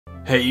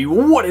Hey,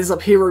 what is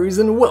up heroes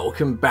and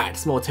welcome back to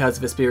some more Tales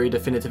of Vesperia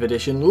Definitive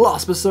Edition.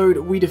 Last episode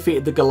we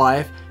defeated the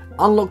Goliath,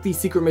 unlocked the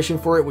secret mission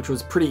for it which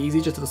was pretty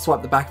easy, just to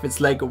swipe the back of its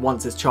leg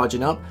once it's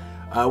charging up.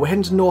 We're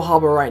heading to North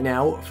Harbor right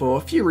now for a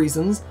few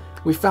reasons.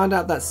 We found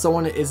out that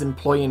someone is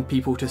employing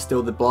people to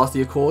steal the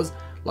Blaster cores,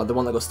 like the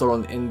one that got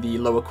stolen in the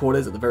lower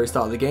quarters at the very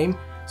start of the game.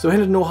 So we're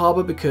heading to North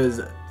Harbor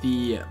because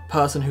the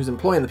person who's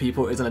employing the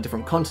people is on a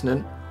different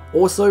continent.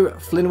 Also,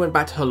 Flynn went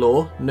back to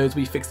Halor, knows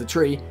we fixed the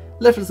tree,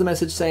 left us a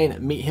message saying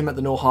meet him at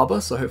the North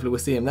Harbor, so hopefully we'll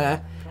see him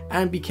there.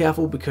 And be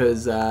careful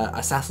because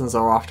assassins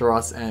are after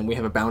us and we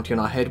have a bounty on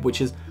our head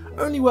which is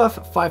only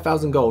worth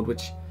 5,000 gold,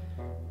 which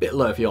a bit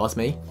low if you ask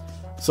me.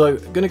 So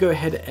gonna go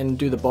ahead and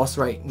do the boss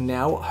right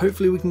now.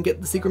 Hopefully we can get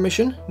the secret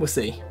mission, we'll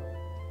see.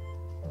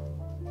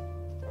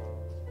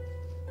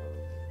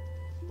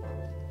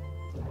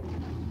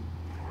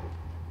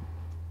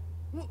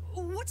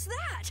 What's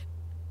that?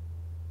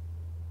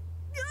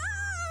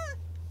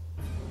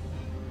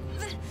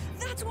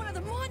 That's one of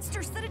the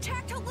monsters that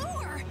attacked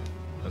Halor!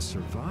 A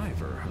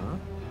survivor, huh?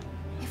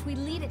 If we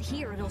leave it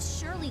here, it'll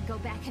surely go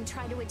back and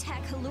try to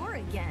attack Halor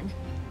again.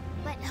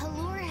 But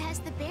Halor has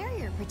the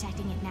barrier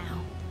protecting it now.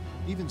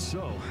 Even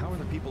so, how are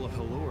the people of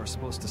Halor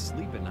supposed to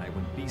sleep at night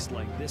when beasts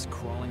like this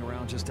crawling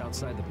around just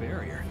outside the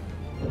barrier?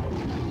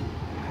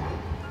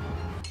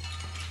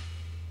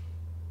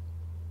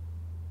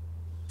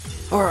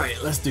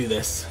 Alright, let's do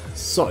this.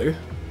 So,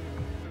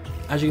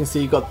 as you can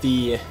see, you've got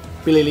the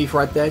Billy Leaf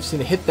right there. Just need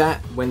to hit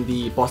that when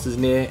the boss is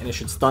near and it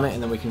should stun it,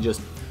 and then we can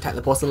just attack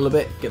the boss a little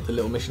bit, get the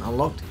little mission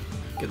unlocked,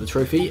 get the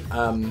trophy.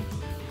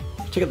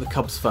 Check out the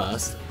cubs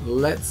first.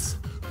 Let's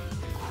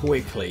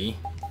quickly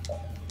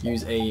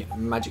use a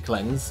magic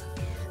lens.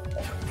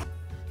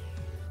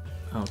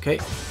 Okay.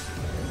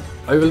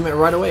 Over limit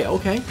right away,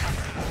 okay.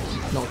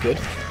 Not good.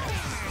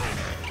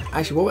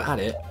 Actually, while we're at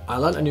it, I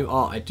learned a new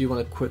art I do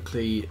want to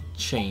quickly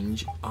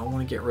change. I want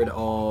to get rid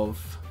of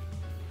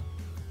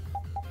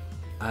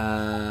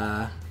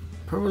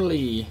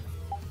probably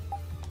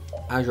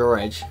Azure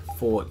Edge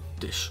for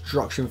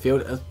Destruction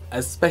Field,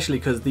 especially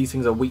because these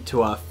things are weak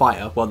to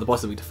fire. Well, the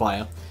boss is weak to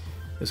fire.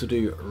 This will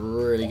do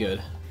really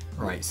good.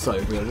 Right,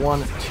 so we have 1,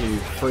 2,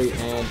 3,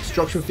 and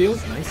Destruction Field.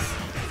 Nice.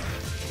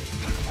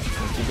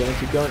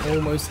 Keep going.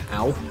 Almost.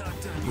 Ow.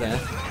 There.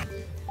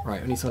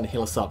 Right, we need someone to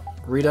heal us up.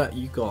 Rita,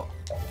 you got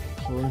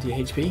plenty of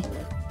HP.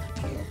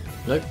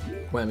 Nope.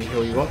 Let me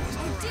heal you up.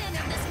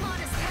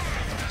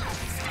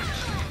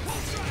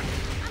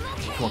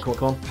 Come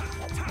on.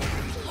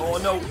 Oh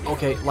no!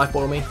 Okay, life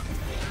bottle me.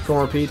 Come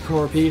on, Rapide.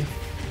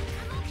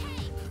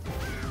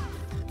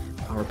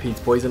 Oh, Rapide's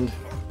poisoned.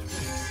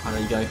 Oh,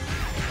 there you go.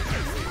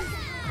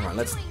 Alright,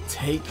 let's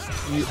take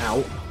you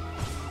out.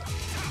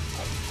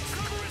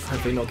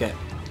 Hopefully not get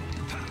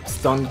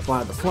stunned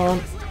by the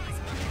plant.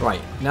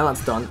 Right, now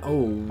that's done.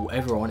 Oh,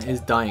 everyone is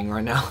dying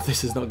right now.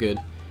 This is not good.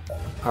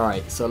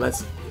 Alright, so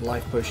let's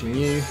life potion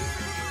you.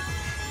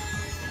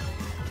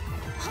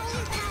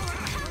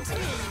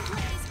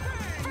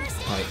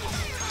 Right.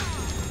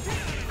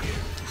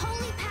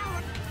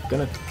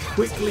 Gonna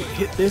quickly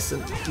hit this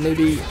and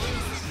maybe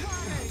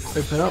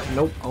open up.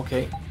 Nope,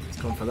 okay. Let's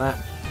go for that.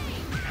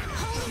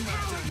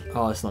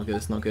 Oh, it's not good. I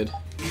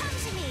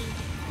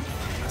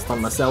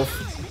stunned myself.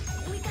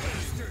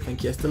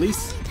 Thank you,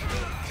 Estelise.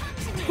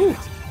 Whew.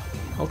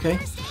 Okay.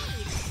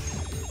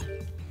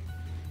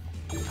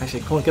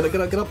 Actually, come on,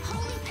 get up.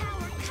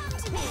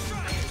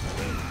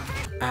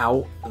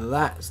 Ow,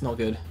 that's not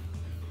good.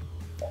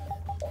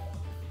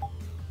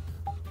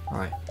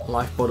 Alright,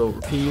 life bottle,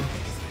 Rapide.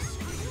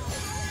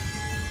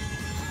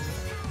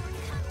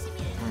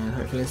 And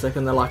hopefully in a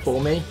second they'll life bottle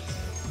me.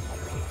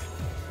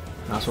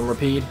 Nice one,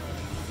 Rapide.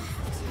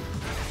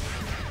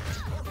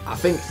 I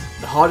think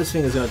the hardest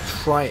thing is going to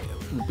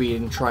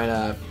trying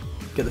to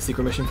get the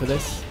secret mission for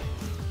this.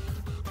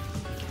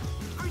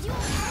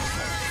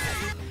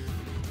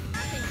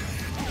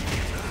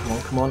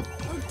 Come on.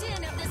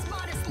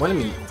 Why don't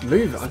we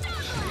move? I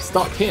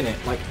start hitting it,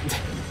 like...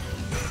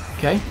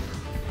 Okay.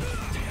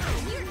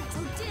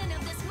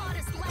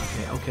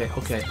 Okay.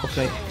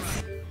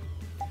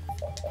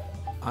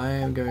 I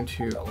am going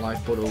to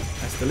life bottle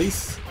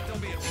Estelise.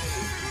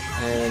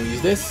 And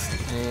use this,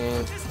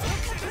 and...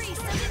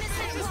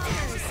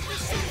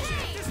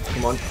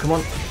 Come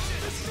on.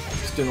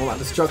 Just doing all that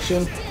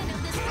destruction.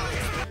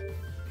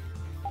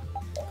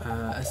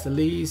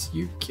 Estelise,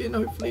 you can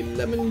hopefully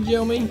lemon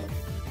gel me.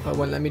 Oh, it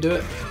won't let me do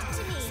it.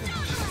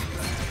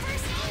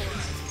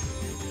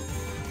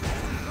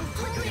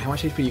 Okay, how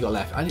much HP you got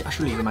left? I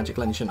should leave the magic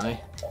lens, shouldn't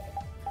I?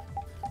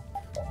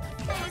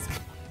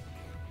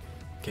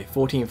 Okay,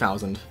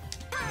 14,000.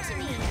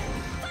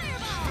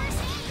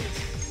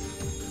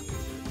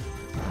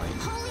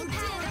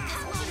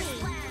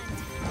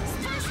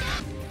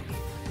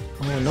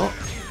 Oh, not.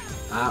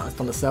 Ah, it's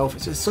done itself.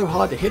 It's just so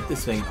hard to hit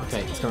this thing.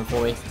 Okay, it's coming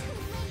for me.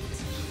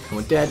 And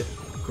we're dead.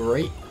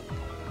 Great.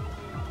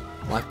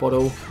 Life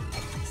bottle.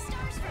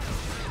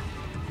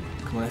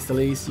 Come on,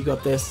 Estelise, you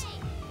got this.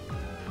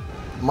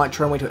 Might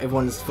try and wait till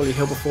everyone's fully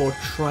healed before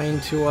trying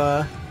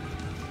to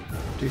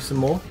do some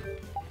more.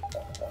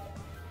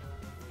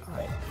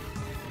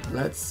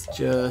 Let's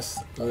just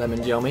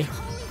lemon gel me.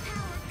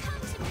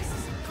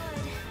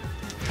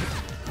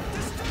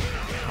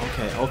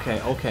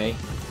 Okay.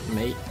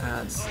 Mate,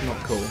 that's not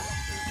cool.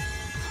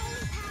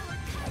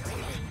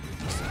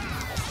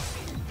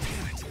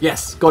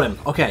 Yes, got him.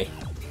 Okay.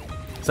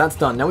 So that's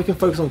done. Now we can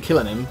focus on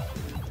killing him.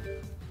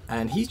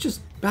 And he's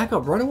just back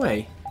up right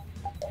away.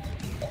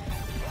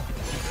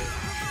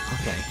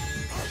 Okay.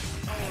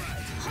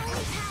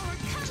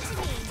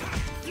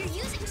 You're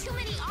using too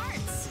many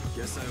arts.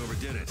 Guess I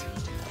overdid it.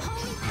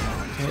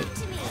 Okay.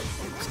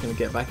 Just gonna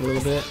get back a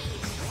little bit.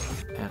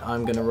 And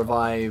I'm gonna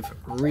revive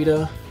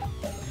Rita.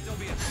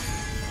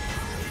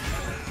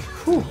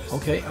 Whew,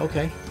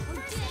 okay.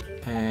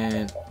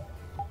 And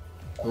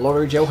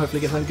lottery gel hopefully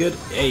gets on good.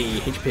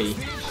 Hey, HP.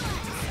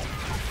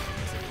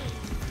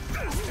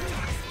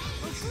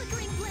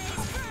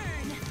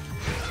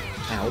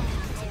 Ow.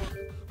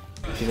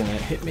 She's gonna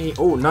hit me.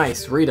 Oh,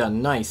 nice, Rita,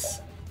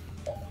 nice.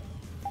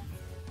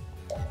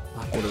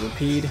 Black water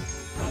repeat.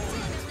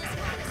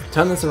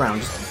 Turn this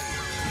around.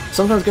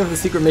 Sometimes going for the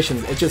secret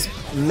missions, it just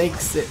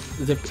makes it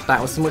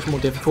that was so much more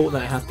difficult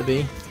than it has to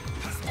be.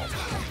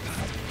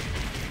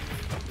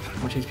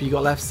 How much HP you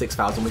got left?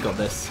 6,000. We got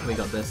this.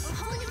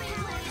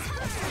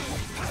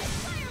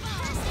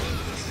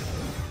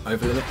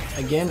 Over limit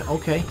again.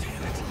 Okay.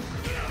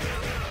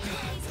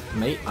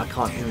 Mate, I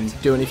can't even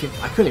do anything.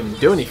 I couldn't even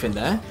do anything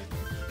there.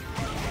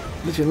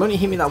 Literally, the moment he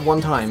hit me that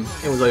one time,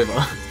 it was over.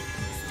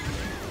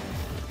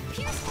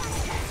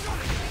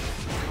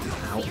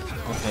 Ow.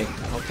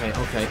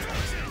 Okay.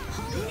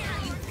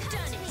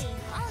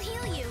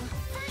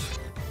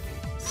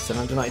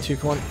 792,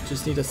 come on.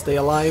 Just need to stay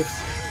alive.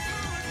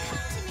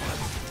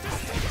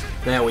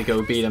 There we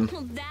go, beat him.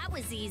 Well, that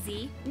was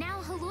easy. Now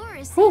Halor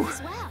is Whew. safe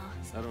as well.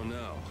 I don't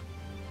know.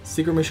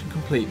 Secret mission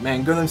complete.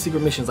 Man, go on them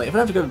secret missions. Like, if I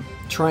have to go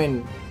try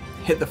and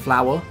hit the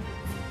flower,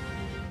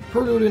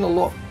 probably would have been a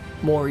lot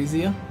more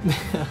easier.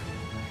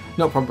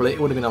 Not probably, it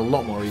would have been a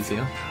lot more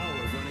easier.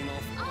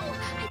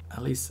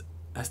 At least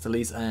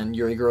Estelise and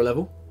Yurigoro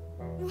level.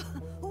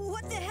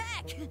 What the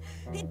heck?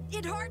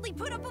 It hardly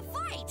put up a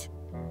fight.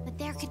 But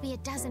there could be a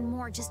dozen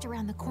more just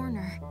around the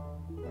corner.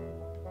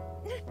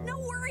 No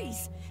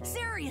worries.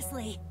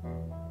 Seriously.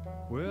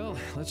 Well,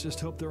 let's just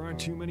hope there aren't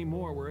too many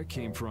more where it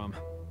came from.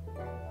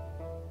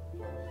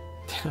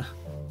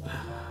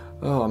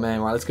 Oh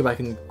man, right, let's go back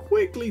and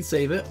quickly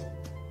save it,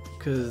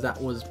 because that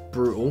was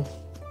brutal.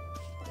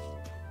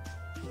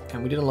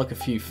 And we did unlock a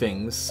few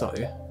things, so...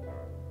 yeah,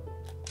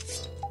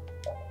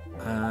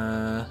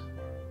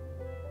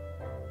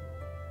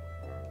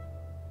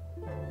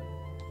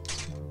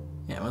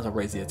 might as well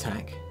raise the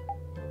attack.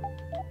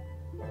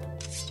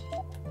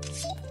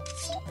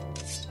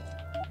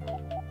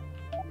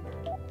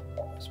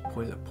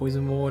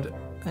 Poison ward.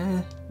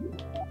 No,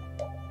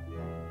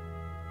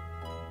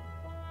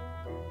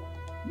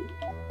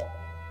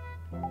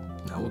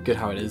 we're good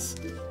how it is.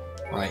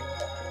 Right.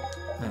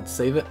 Let's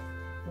save it.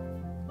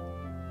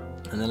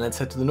 And then let's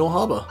head to the North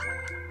Harbour.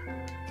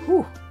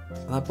 Whew.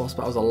 That boss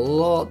battle was a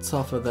lot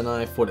tougher than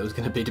I thought it was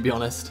going to be, to be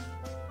honest.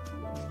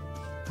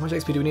 How much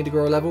XP do we need to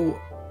grow a level?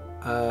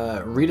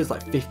 Rita's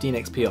like 15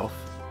 XP off.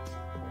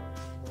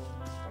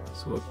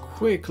 So we'll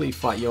quickly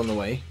fight you on the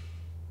way.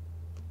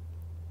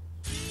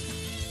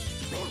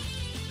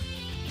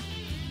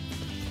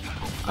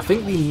 I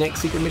think the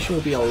next secret mission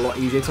will be a lot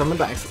easier, because I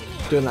remember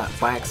doing that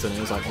by accident,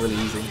 it was like really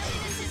easy.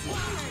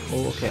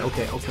 Oh, okay.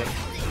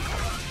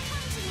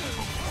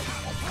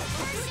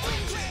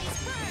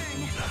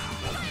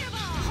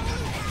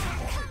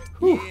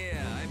 Whew.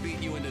 Yeah, I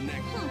beat you in the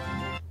neck.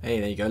 Hey,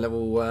 there you go,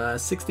 level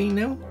 16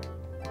 now?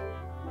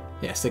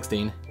 Yeah,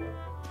 16.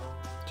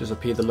 Just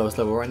repeat the lowest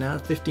level right now,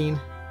 15.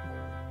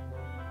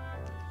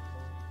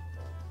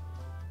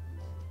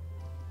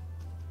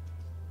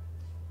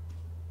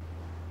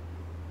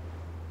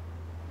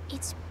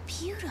 It's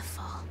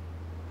beautiful.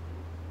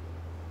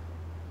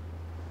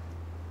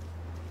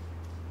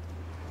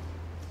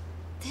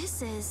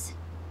 This is...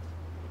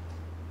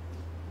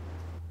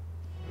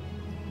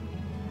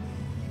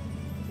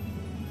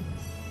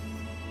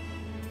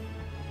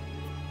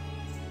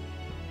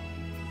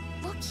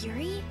 Look,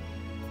 Yuri.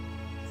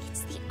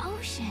 It's the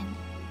ocean.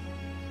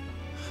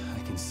 I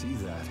can see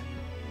that.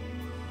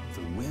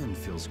 The wind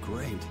feels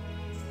great.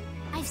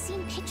 I've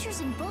seen pictures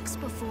in books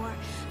before,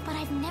 but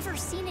I've never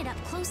seen it up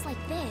close like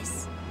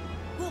this.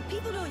 Well,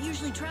 people don't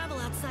usually travel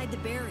outside the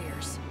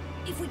barriers.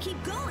 If we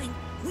keep going,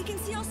 we can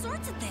see all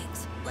sorts of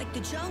things, like the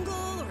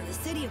jungle or the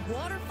city of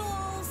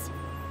waterfalls.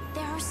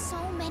 There are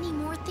so many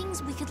more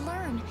things we could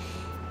learn,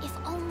 if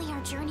only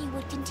our journey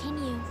would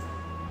continue.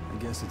 I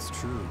guess it's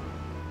true.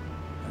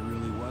 I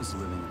really was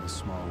living in a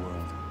small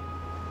world.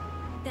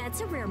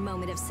 That's a rare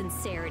moment of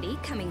sincerity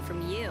coming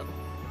from you.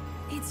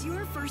 It's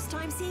your first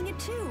time seeing it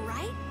too,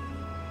 right?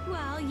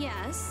 Well,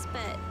 yes,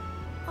 but...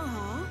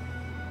 Aw,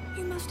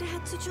 you must have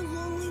had such a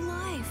lonely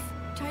life,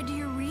 tied to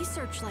your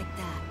research like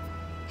that.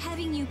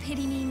 Having you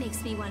pity me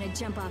makes me want to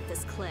jump off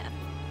this cliff.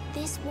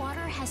 This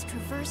water has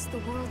traversed the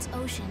world's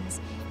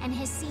oceans and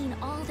has seen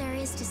all there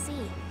is to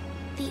see.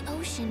 The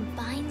ocean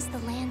binds the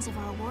lands of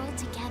our world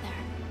together.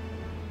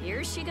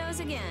 Here she goes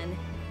again.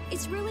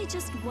 It's really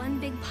just one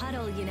big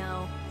puddle, you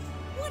know.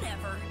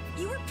 Whatever.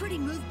 You were pretty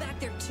moved back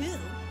there, too.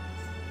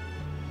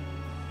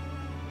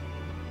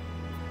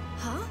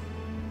 Huh?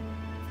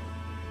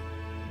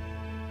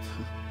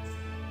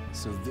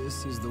 So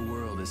this is the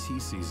world as he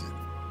sees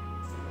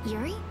it.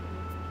 Yuri?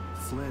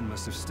 Flynn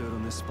must have stood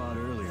on this spot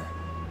earlier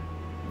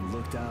and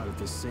looked out at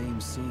the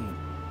same scene.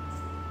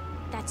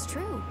 That's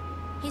true.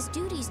 His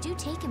duties do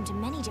take him to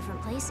many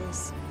different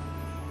places.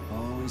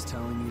 Always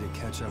telling me to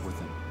catch up with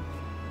him.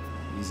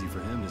 Easy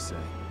for him to say.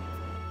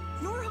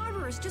 Nor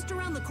Harbor is just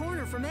around the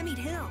corner from Emmett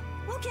Hill.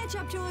 We'll catch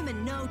up to him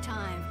in no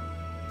time.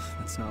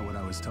 That's not what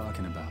I was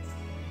talking about.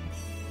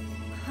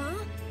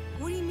 Huh?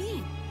 What do you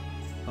mean?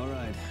 All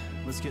right,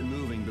 let's get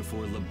moving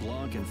before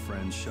LeBlanc and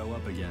friends show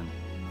up again.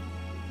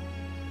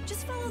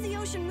 Just follow the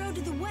ocean road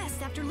to the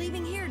west after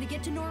leaving here to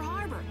get to Nor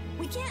Harbor.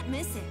 We can't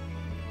miss it.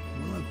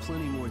 We'll have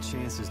plenty more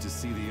chances to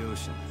see the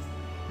ocean.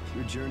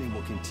 Your journey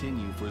will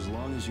continue for as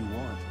long as you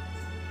want.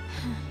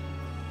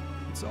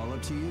 It's all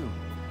up to you.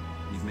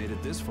 You've made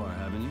it this far,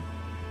 haven't you?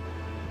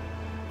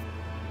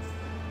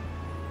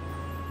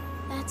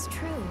 That's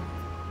true.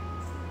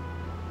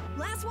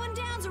 Last one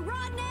down's a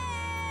rotten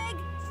egg!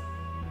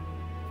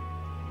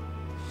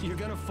 You're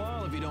gonna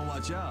fall if you don't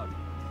watch out.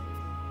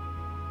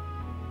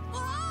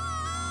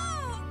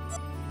 Oh!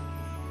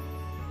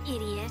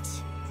 Idiot.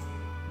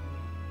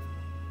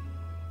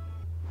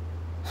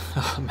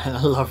 Oh man,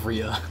 I love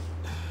Rita.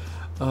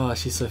 Oh,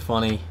 she's so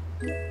funny.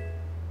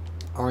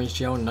 Orange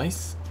gel,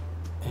 nice.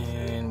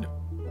 And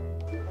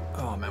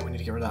oh man, we need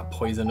to get rid of that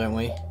poison, don't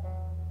we?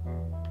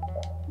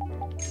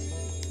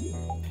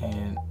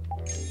 And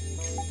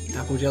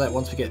apple gel.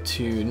 Once we get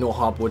to Nor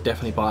Harbor, we'll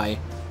definitely buy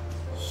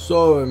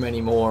so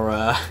many more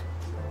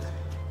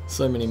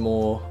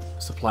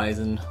supplies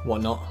and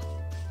whatnot.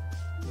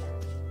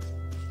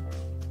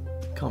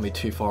 Can't be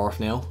too far off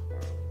now.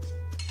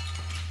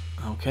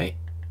 Okay.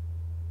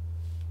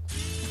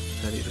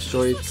 Ready,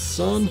 destroyed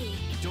sun.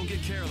 Don't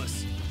get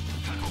careless.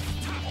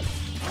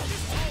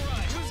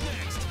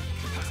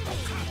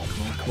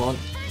 Come on.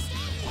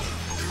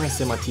 Try and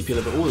send my TP a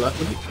little bit. Oh, that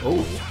would be.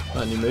 Oh,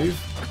 that new move.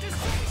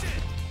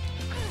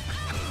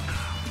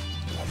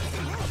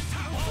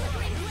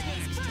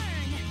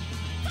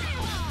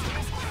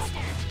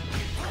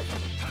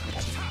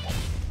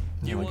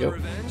 Here we go.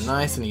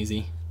 Nice and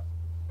easy.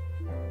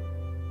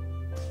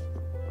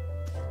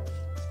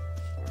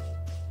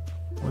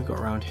 What we got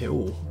around here?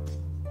 Ooh.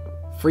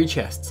 3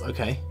 chests,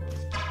 okay.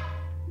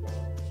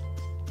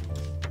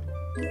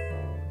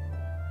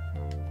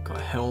 Got a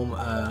helm,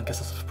 I guess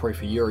that's probably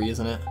for Yuri,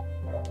 isn't it?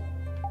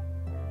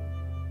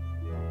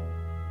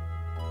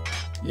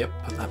 Yep,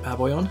 put that bad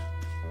boy on.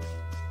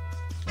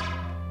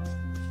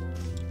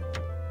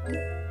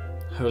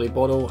 Holy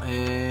bottle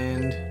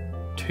and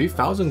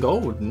 2,000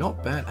 gold,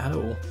 not bad at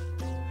all.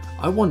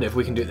 I wonder if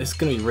we can do it. This is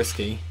going to be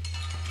risky.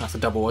 That's a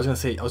double. I was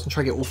going to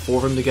try to get all 4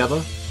 of them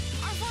together.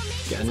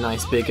 Get a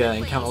nice big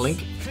encounter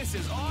link. This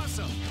is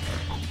awesome.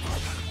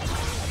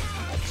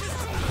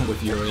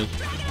 With Yuri.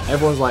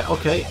 Everyone's like,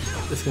 okay,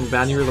 this can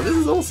ban Yuri, but this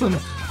is awesome.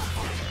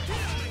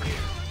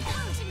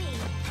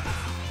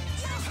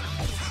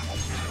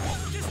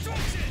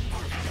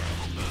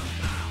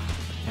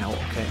 Ow,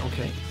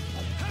 okay.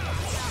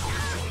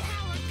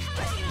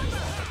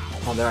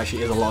 Oh, there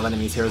actually is a lot of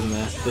enemies here, isn't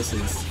there? This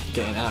is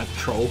getting out of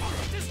control.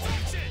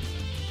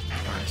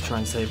 Alright, let's try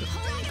and save it.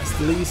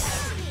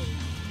 Least.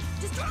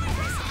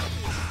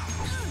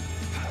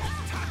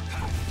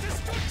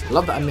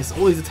 Love that I miss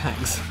all these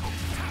attacks.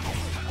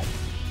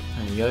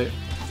 There you go.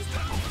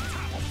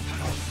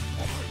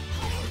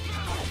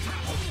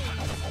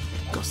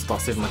 Gotta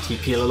start saving my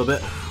TP a little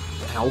bit.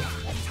 Ow.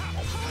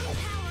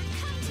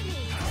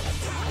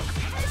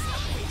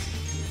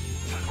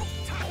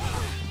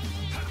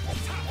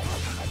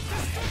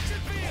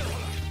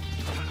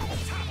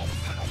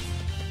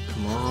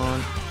 Come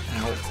on.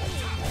 Ow.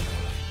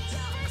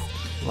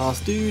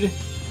 Last dude.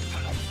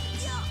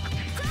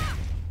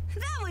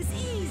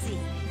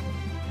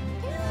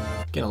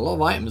 Getting a lot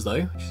of items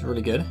though, which is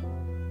really good.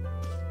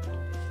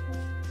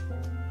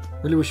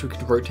 Really wish we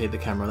could rotate the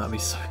camera, that'd be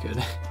so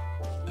good.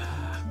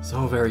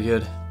 So very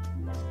good.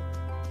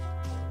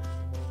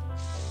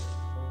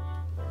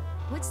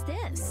 What's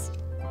this?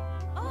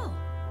 Oh,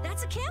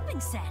 that's a camping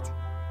set.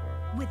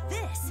 With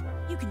this,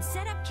 you can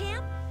set up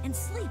camp and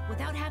sleep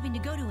without having to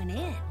go to an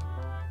inn.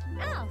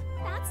 Oh,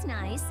 that's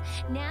nice.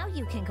 Now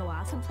you can go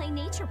off and play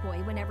Nature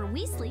Boy whenever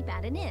we sleep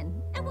at an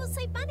inn. And we'll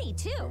save money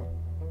too.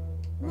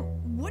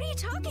 What are you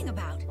talking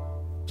about?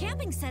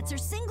 Camping sets are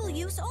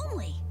single-use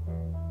only.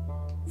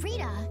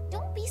 Rita,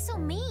 don't be so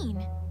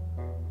mean.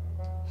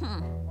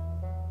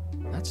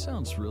 That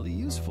sounds really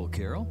useful,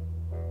 Carol.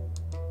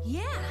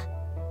 Yeah,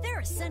 they're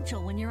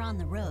essential when you're on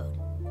the road.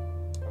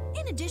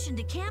 In addition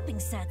to camping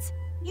sets,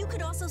 you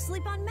could also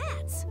sleep on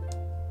mats.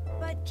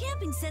 But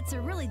camping sets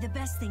are really the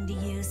best thing to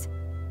use.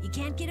 You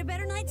can't get a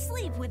better night's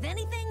sleep with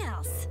anything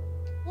else.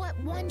 What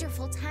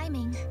wonderful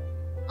timing.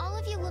 All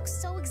of you look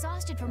so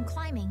exhausted from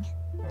climbing.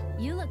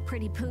 You look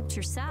pretty pooped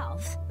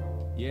yourself.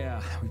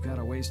 Yeah, we've got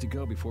a ways to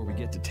go before we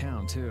get to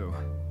town, too.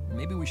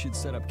 Maybe we should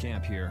set up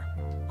camp here.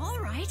 All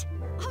right,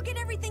 I'll get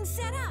everything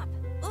set up.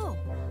 Oh,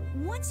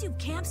 once you've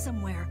camped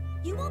somewhere,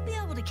 you won't be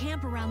able to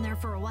camp around there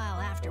for a while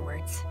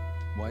afterwards.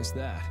 Why's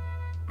that?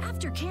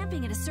 After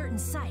camping at a certain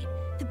site,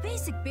 the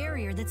basic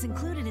barrier that's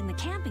included in the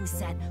camping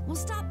set will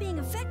stop being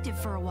effective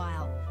for a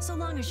while, so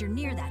long as you're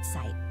near that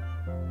site.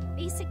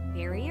 Basic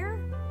barrier?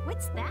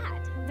 What's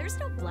that? There's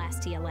no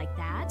Blastia like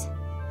that.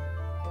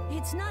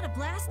 It's not a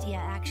Blastia,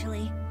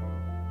 actually.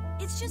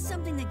 It's just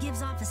something that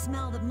gives off a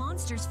smell that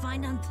monsters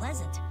find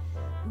unpleasant.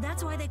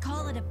 That's why they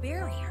call it a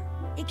barrier.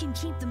 It can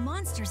keep the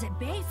monsters at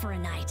bay for a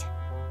night.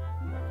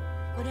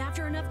 But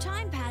after enough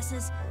time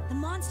passes, the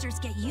monsters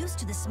get used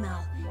to the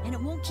smell, and it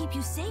won't keep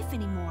you safe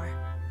anymore.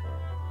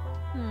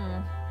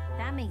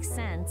 That makes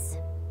sense.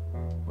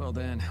 Well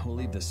then, we'll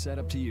leave the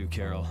setup to you,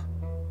 Carol.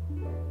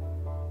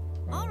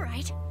 All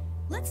right,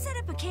 let's set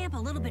up a camp a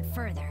little bit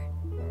further.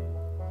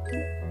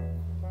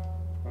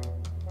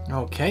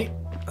 Okay,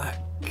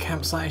 that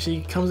campsite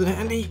actually comes in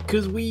handy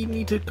because we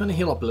need to kind of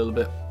heal up a little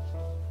bit.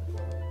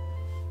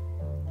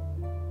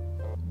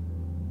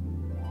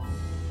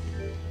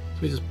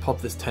 So we just pop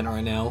this tent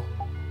right now.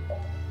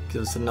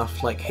 Gives us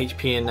enough like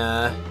HP and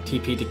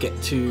TP to get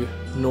to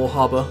Nor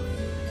Harbor.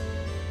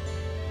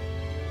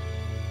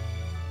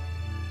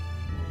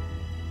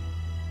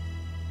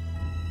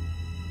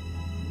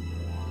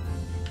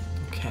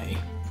 Okay.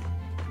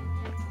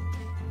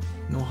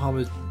 Nor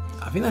Harbor.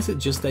 I think that's it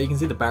just there. You can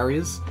see the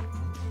barriers.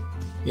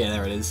 Yeah,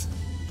 there it is.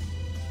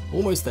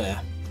 Almost there.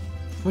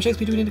 How much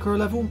XP do we need to grow a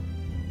level?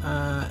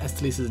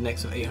 Estelis is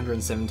next with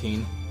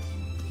 817.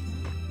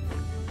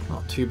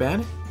 Not too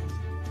bad.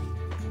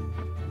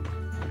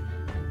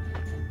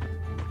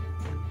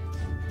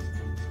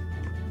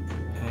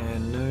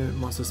 And no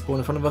monster spawn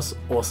in front of us.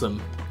 Awesome.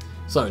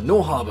 So,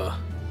 Nor Harbor.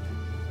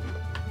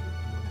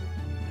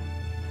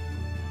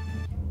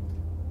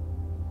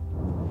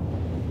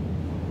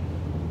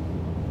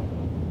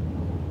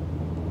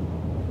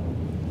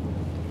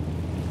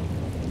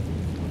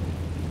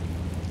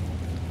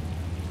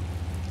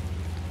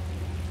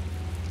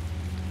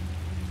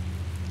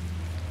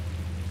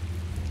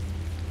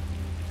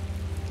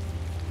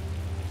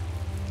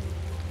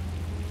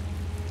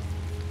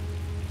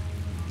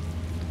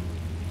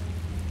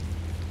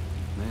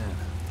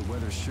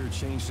 Sure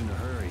changed in a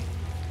hurry.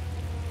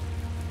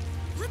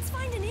 Let's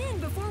find an inn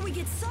before we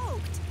get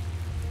soaked.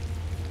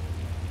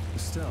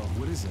 Estelle,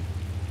 what is it?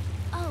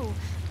 Oh,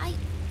 I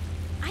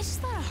just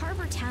thought a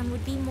harbor town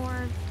would be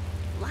more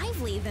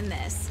lively than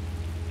this.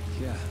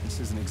 Yeah, this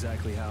isn't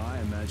exactly how I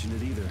imagined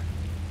it either.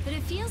 But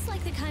it feels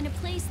like the kind of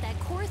place that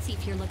core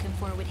thief you're looking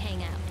for would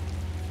hang out.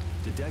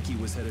 Hideki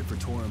was headed for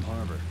Torum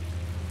Harbor.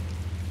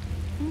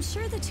 I'm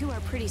sure the two are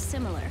pretty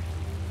similar.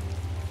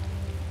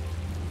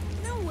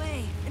 No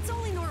way. It's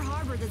only Nor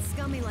Harbor that's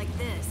scummy like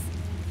this.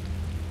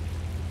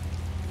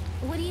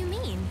 What do you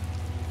mean?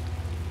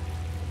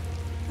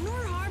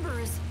 Nor Harbor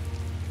is...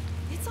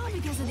 It's all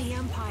because of the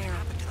Empire. What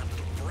happened to that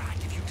little brat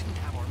if you didn't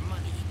have our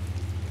money?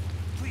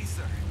 Please,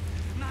 sir.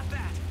 Not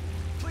that.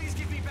 Please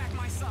give me back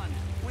my son.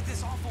 With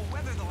this awful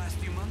weather the last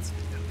few months,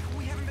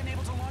 we haven't been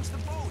able to launch the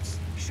boats.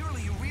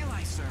 Surely you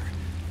realize, sir,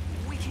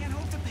 we can't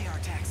hope to pay our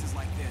taxes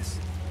like this.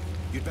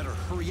 You'd better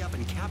hurry up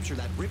and capture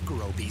that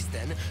Ripgaro beast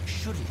then,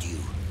 shouldn't you?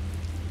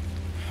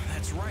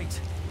 That's right.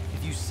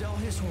 If you sell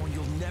his horn,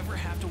 you'll never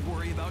have to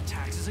worry about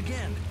taxes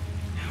again.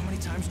 How many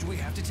times do we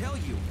have to tell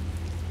you?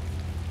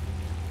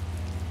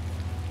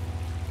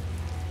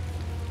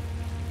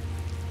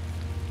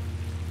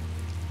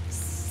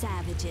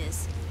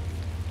 Savages.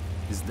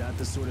 Is that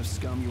the sort of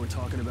scum you were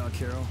talking about,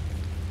 Carol?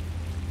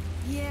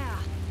 Yeah,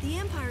 the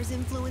Empire's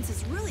influence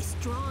is really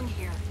strong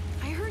here.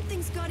 I heard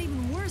things got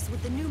even worse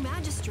with the new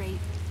magistrate.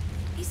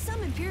 He's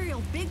some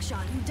Imperial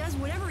bigshot who does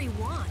whatever he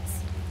wants.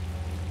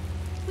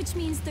 Which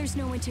means there's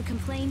no one to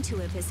complain to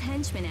if his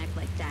henchmen act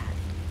like that.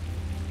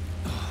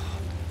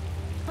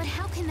 But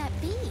how can that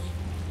be?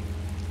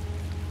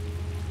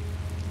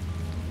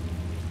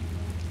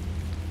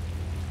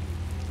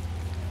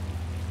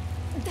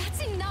 That's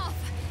enough!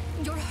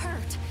 You're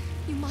hurt.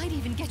 You might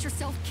even get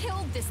yourself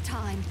killed this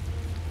time.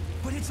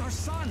 But it's our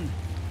son.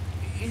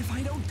 If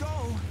I don't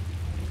go...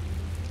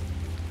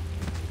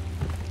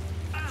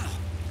 Ow!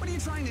 What are you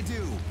trying to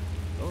do?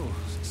 Oh,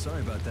 sorry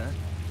about that.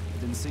 I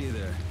didn't see you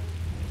there.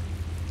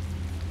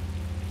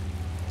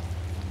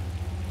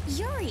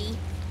 Yuri!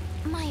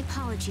 My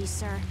apologies,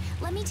 sir.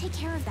 Let me take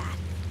care of that.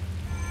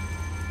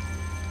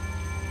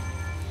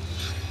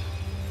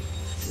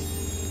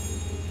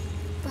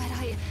 But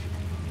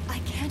I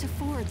can't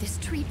afford this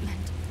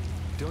treatment.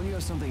 Don't you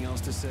have something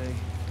else to say?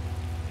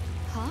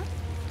 Huh?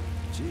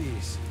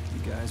 Jeez,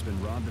 you guys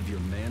been robbed of your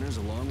manners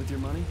along with your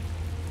money?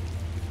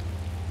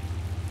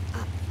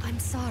 I'm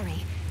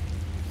sorry.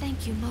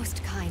 Thank you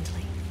most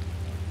kindly.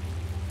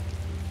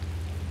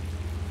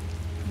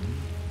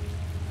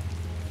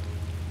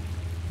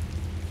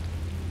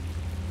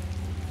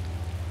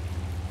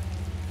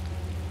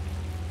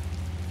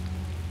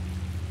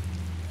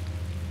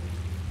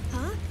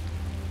 Huh?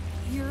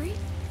 Yuri?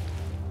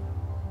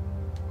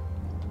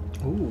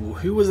 Ooh. Ooh,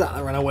 who was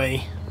that ran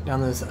away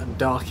down this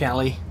dark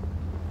alley?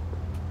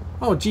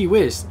 Oh, gee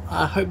whiz.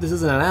 I hope this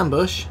isn't an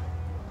ambush.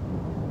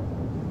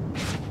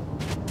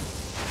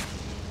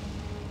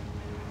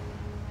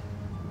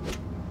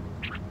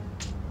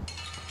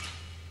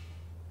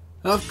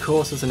 Of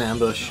course it's an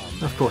ambush.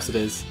 Of course it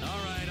is.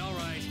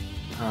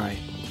 Alright.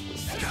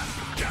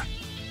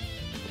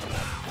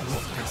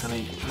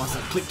 I must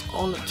have clicked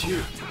on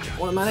to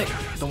automatic.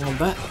 Don't want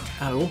that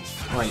at all.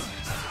 Right.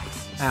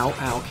 Ow,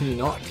 ow, can you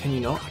not? Can you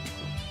not?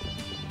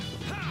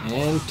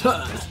 And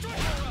turn!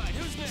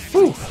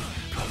 Woo!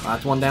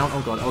 That's one down.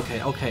 Oh god,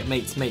 okay, okay.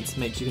 Mates, mates,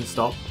 mates, you can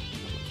stop.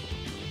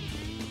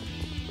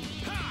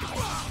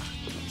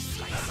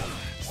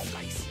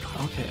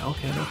 Okay,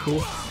 okay, they're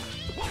cool.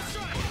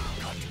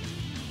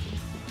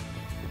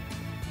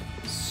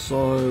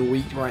 So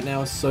weak right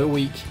now, so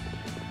weak.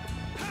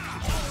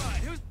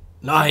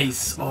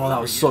 Nice! Oh, that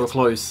was so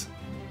close.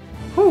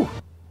 Whew!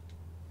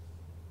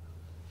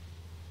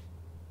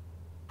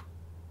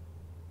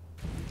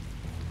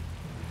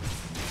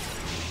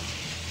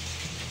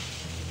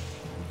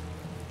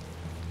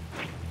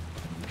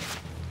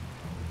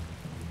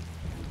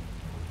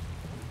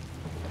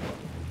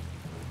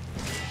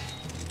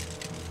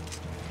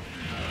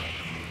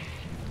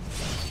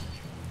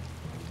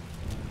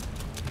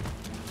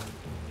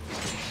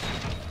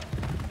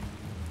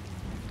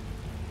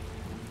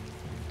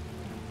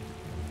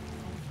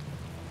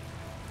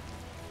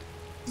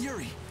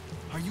 Yuri,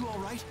 are you all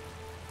right?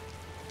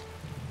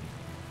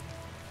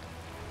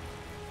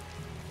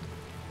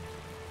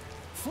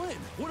 Flynn,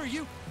 what are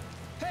you?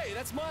 Hey,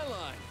 that's my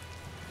line.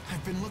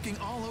 I've been looking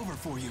all over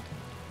for you.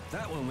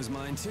 That one was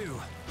mine too.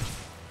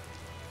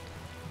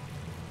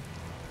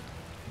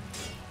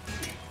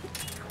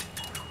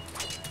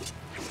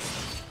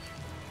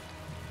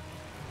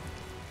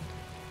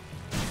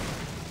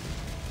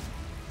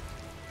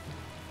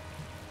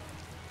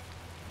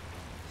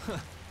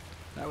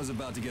 That was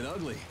about to get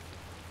ugly.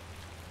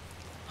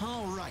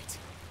 All right.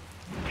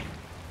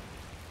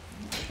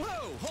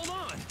 Whoa, hold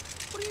on!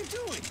 What are you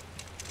doing?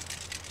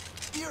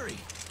 Yuri,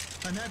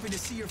 I'm happy to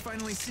see you're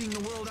finally seeing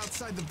the world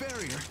outside the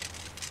barrier.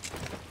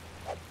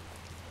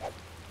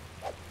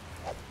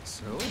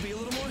 So, be a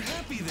little more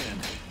happy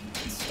then.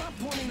 Stop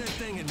pointing that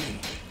thing at me.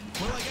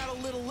 Well, I got a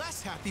little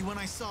less happy when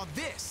I saw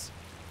this.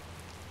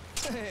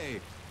 Hey,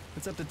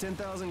 it's up to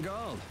 10,000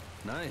 gold.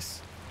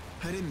 Nice.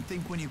 I didn't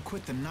think when you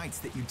quit the Knights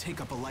that you'd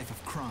take up a life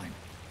of crime.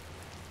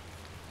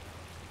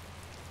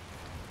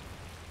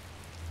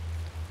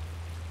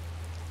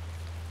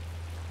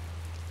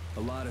 A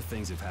lot of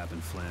things have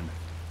happened, Flynn.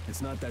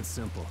 It's not that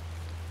simple.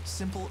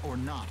 Simple or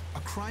not, a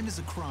crime is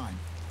a crime.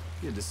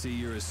 Good to see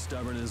you're as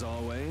stubborn as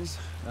always.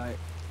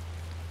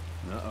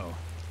 Uh-oh.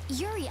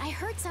 Yuri, I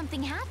heard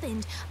something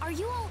happened. Are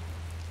you all...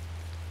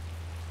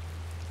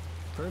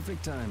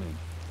 Perfect timing.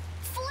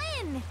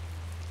 Flynn!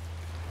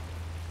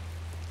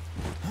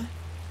 Huh?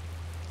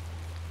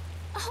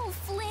 Oh,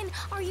 Flynn,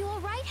 are you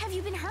all right? Have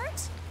you been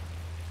hurt?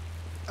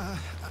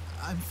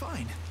 I'm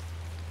fine.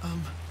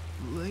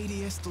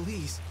 Lady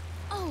Estelise.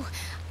 Oh,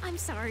 I'm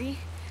sorry.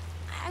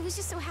 I was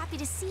just so happy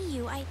to see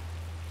you.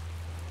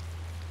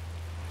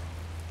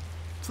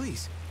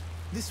 Please,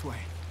 this way.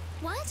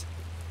 What?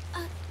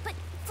 But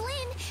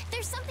Flynn,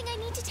 there's something I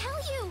need to tell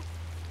you.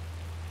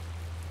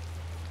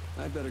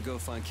 I'd better go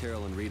find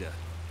Carol and Rita.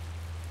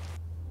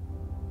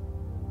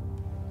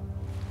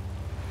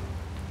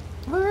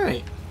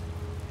 Alright.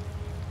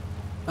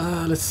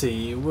 Let's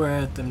see,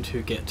 where them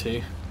two get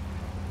to.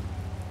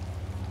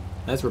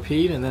 Let's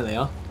repeat, and there they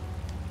are.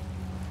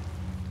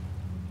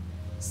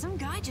 Some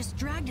guy just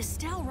dragged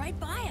Estelle right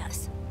by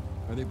us.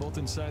 Are they both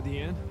inside the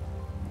inn?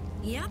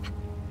 Yep.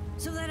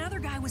 So that other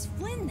guy was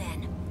Flynn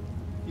then.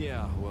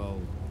 Yeah,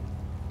 well...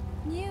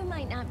 You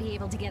might not be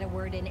able to get a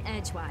word in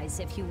edgewise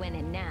if you went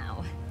in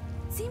now.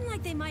 Seemed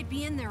like they might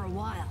be in there a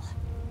while.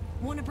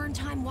 Want to burn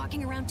time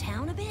walking around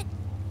town a bit?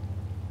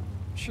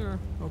 Sure,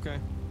 okay.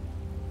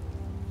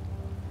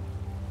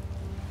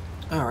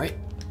 Alright.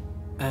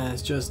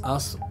 It's just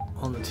us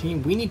on the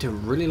team. We need to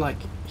really, like,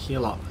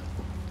 heal up.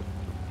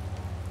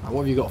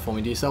 What have you got for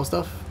me? Do you sell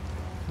stuff?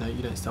 No,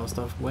 you don't sell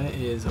stuff. Where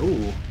is...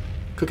 Ooh.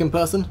 Cooking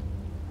person?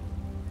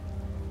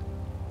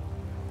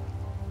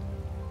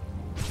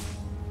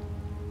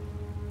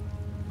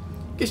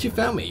 Guess you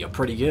found me. You're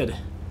pretty good.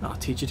 I'll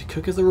teach you to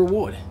cook as a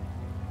reward.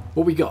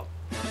 What we got?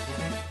 I'm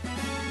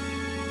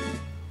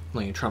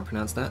not going to try and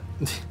pronounce that.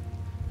 I'm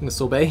going to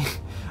sorbet.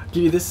 I'll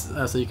give you this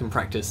so you can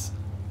practice.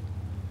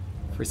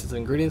 3 sets of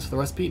ingredients for the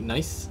recipe.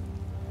 Nice.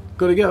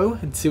 Gotta go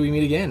until we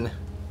meet again.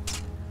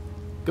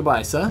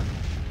 Goodbye, sir.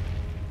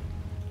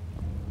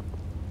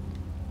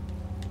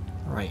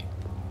 Right.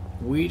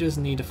 We just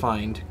need to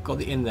find... Got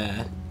the inn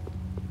there.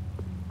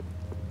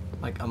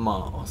 Like a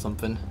mart or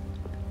something.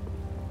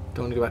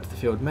 Don't want to go back to the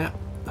field map.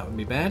 That would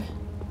be bad.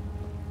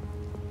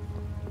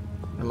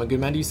 Am I good,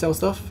 man? Do you sell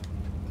stuff?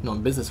 Not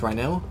in business right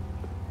now.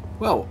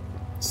 Well,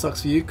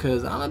 sucks for you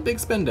because I'm a big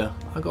spender.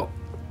 I got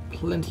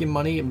plenty of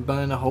money and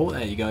burning a hole.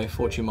 There you go,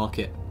 fortune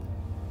market.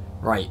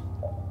 Right.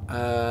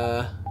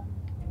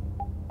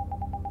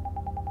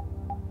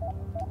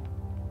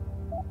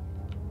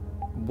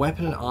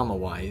 weapon and armor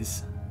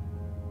wise.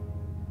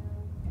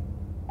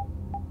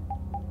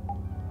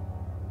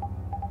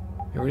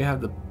 We already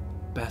have the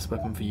best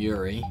weapon for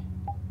Yuri.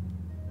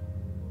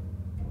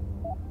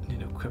 Need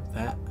to equip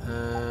that.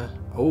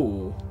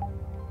 Oh.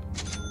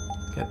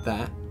 Get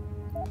that.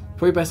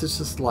 Probably best is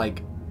just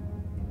like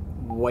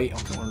wait. I'll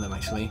get one of them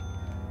actually.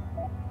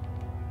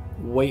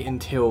 Wait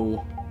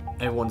until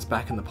everyone's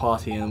back in the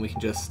party and we can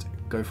just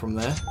go from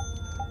there.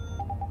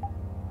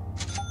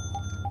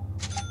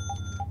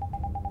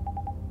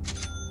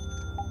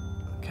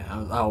 Okay.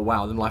 Oh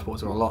wow, them life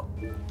balls are a lot.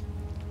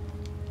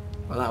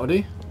 Well, that will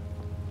do.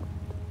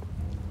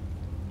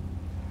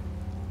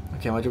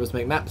 Okay, my job is to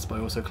make maps, but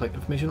I also collect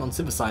information on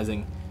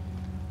synthesizing.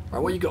 Right,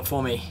 what you got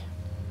for me?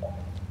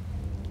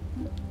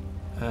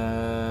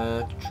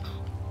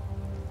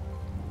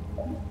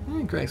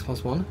 Great X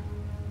 +1.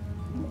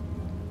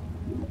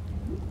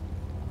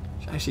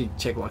 Should actually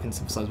check what I can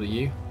synthesize with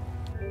you.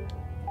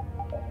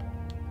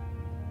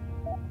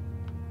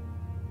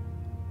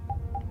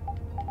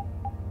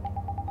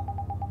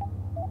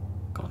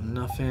 Got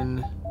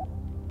nothing.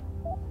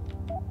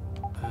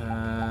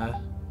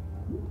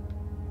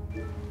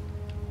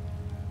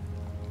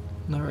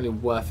 Not really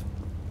worth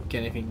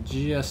getting anything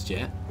just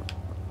yet.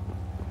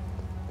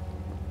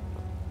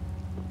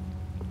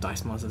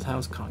 Dice Monster's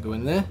house, can't go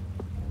in there.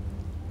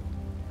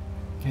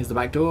 Here's the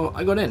back door.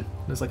 I got in.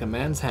 Looks like a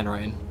man's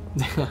handwriting.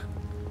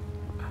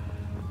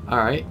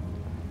 Alright.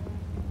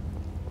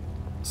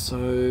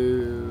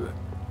 So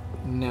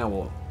now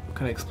what?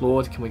 Kind of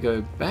explored. Can we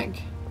go back?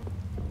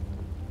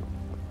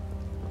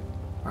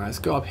 Alright, let's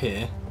go up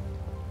here.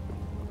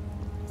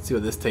 See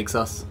where this takes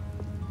us.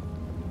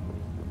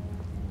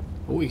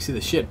 Oh, you can see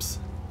the ships.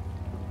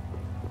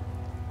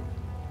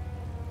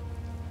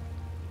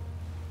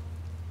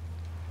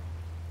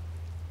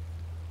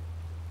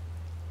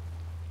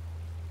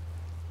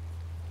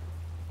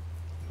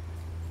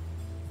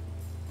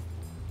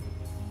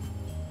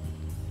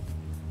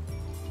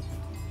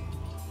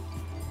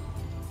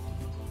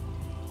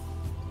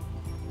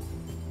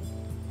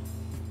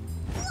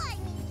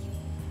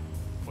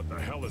 What the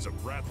hell is a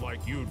brat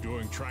like you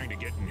doing trying to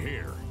get in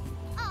here?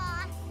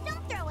 Aw,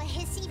 don't throw a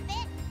hissy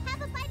fit.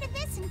 Have a bite of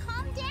this and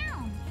calm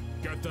down.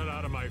 Get that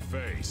out of my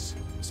face.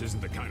 This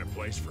isn't the kind of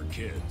place for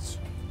kids.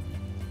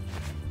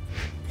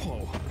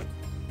 Whoa.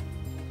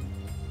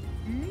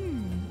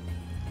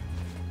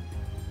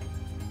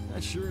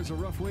 That sure is a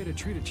rough way to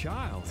treat a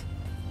child.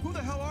 Who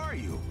the hell are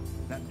you?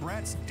 That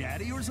brat's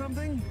daddy or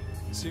something?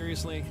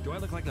 Seriously, do I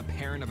look like the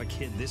parent of a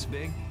kid this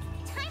big?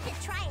 Time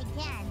to try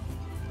again.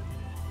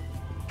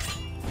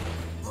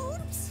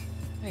 Oops.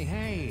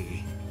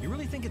 Hey, you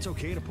really think it's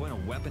okay to point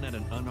a weapon at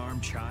an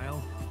unarmed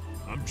child?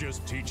 I'm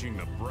just teaching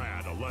the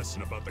brat a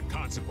lesson about the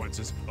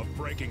consequences of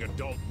breaking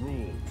adult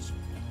rules.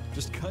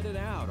 Just cut it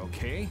out,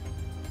 okay?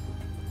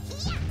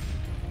 Yeah.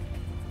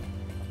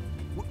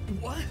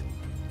 What?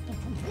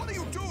 What are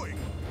you doing?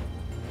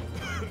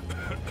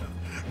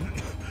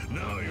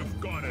 Now you've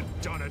gone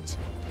and done it.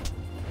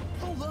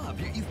 Hold up,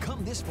 you've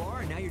come this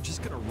far and now you're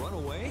just gonna run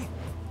away?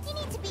 You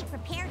need to be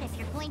prepared if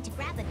you're going to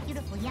grab a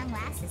beautiful young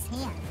lass's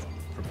hand.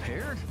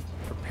 Prepared?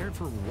 Prepared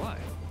for what?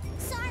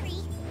 Sorry,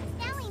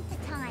 now ain't the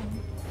time.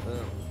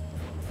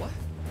 What?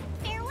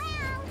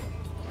 Farewell.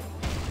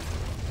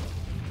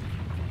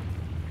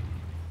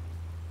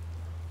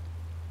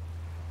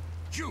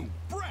 You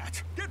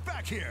brat! Get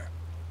back here!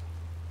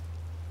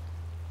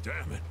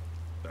 Damn it.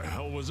 The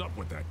hell was up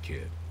with that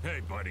kid?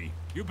 Hey, buddy,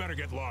 you better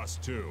get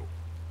lost too.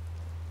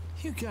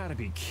 You gotta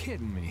be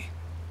kidding me.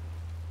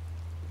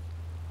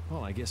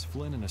 Well, I guess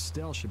Flynn and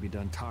Estelle should be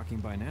done talking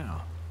by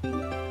now.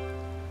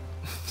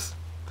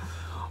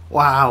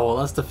 Wow,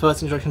 that's the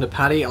first introduction to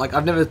Paddy. Like,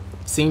 I've never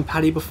seen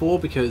Paddy before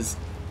because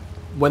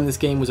when this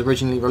game was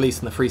originally released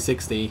on the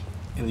 360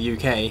 in the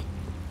UK,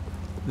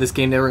 this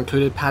game never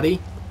included Paddy,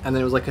 and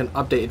then it was like an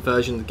updated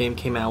version. The game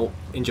came out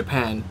in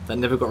Japan that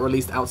never got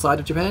released outside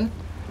of Japan,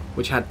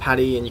 which had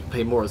Paddy, and you can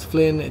play more as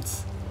Flynn.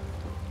 It's...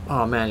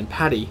 oh man, and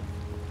Paddy.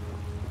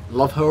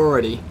 Love her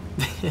already.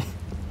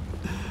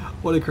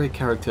 What a great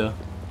character.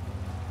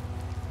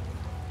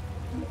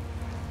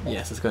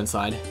 Yes, let's go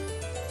inside.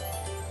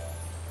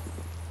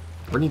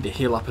 We need to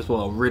heal up as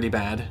well, really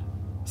bad.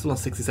 Still on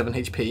 67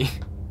 HP.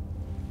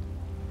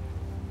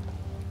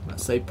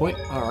 That's save point,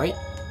 alright.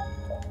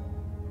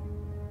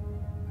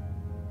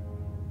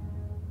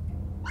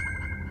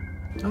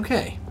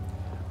 Okay.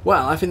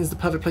 Well, I think this is the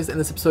perfect place to end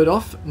this episode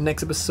off.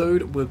 Next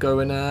episode, we'll go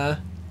and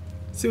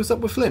see what's up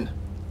with Flynn.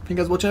 Thank you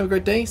guys for watching, have a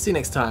great day, see you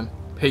next time.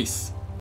 Peace.